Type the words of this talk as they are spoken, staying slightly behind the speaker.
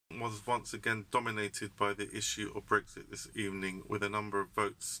was once again dominated by the issue of Brexit this evening, with a number of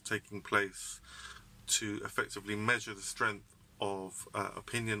votes taking place to effectively measure the strength of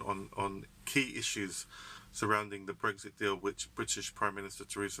opinion on key issues surrounding the Brexit deal, which British Prime Minister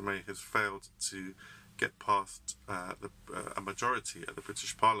Theresa May has failed to get past a majority at the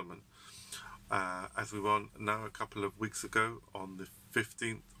British Parliament. As we were now a couple of weeks ago, on the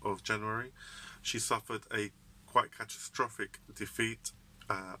 15th of January, she suffered a quite catastrophic defeat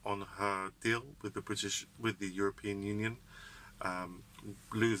on her deal with the European Union,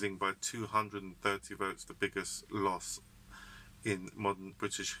 losing by 230 votes, the biggest loss in modern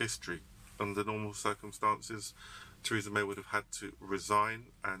British history. Under normal circumstances, Theresa May would have had to resign,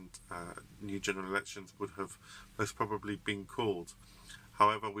 and new general elections would have most probably been called.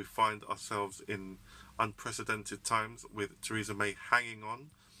 However, we find ourselves in unprecedented times, with Theresa May hanging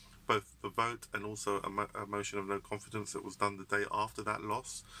on both the vote and also a motion of no confidence that was done the day after that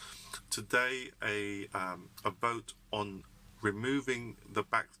loss. Today, a vote on removing the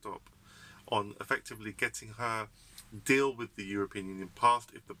backstop, on effectively getting her deal with the European Union passed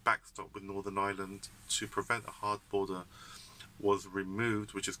if the backstop with Northern Ireland to prevent a hard border was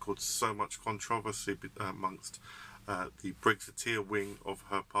removed, which has caused so much controversy amongst the Brexiteer wing of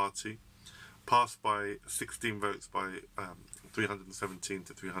her party, passed by 16 votes, by 317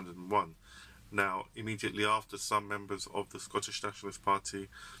 to 301. Now, immediately after, some members of the Scottish Nationalist Party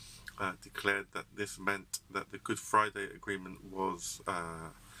declared that this meant that the Good Friday Agreement was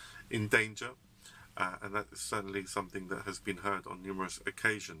in danger, and that is certainly something that has been heard on numerous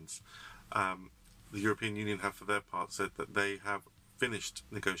occasions. The European Union have, for their part, said that they have finished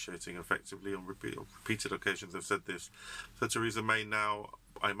negotiating effectively. On repeated occasions they've said this. So Theresa May now,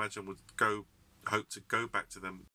 I imagine, would hope to go back to them